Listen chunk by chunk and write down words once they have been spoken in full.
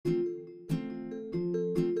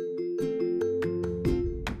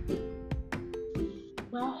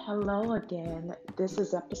Hello again. This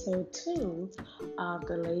is episode 2 of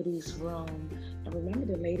the Ladies' Room. And remember,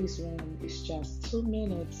 the Ladies' Room is just 2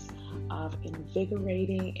 minutes of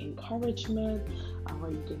invigorating encouragement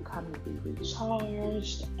where you can come and be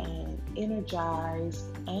recharged and energized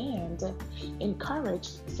and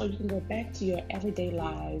encouraged so you can go back to your everyday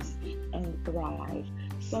lives and thrive.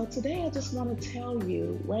 So today I just want to tell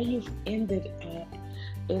you where you've ended up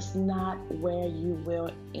is not where you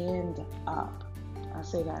will end up. I'll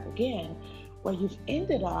say that again. Where you've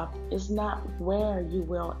ended up is not where you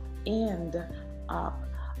will end up.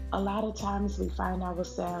 A lot of times we find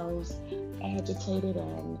ourselves agitated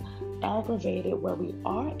and aggravated where we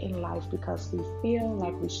are in life because we feel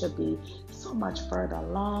like we should be so much further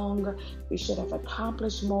along. We should have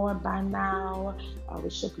accomplished more by now. We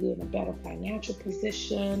should be in a better financial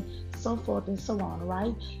position, so forth and so on,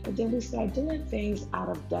 right? And then we start doing things out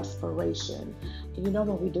of desperation. And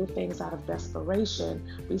when we do things out of desperation,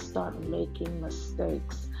 we start making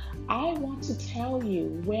mistakes. I want to tell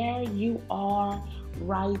you where you are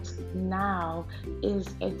right now is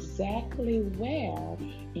exactly where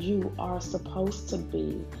you are supposed to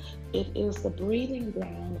be. It is the breeding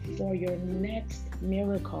ground for your next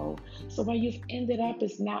miracle. So where you've ended up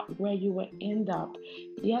is not where you will end up.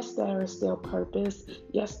 Yes, there is still purpose.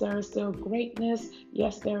 Yes, there is still greatness.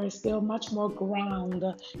 Yes, there is still much more ground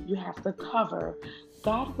you have to cover.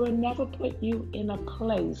 God will never put you in a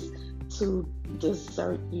place to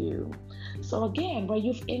desert you. So again, where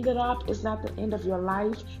you've ended up is not the end of your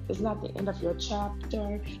life. It's not the end of your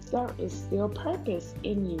chapter. There is still purpose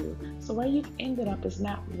in you. So where you've ended up is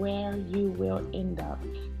not where you will end up.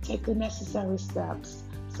 Take the necessary steps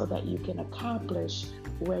so that you can accomplish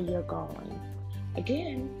where you're going.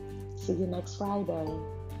 Again, see you next Friday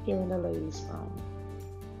here in the Ladies' Room.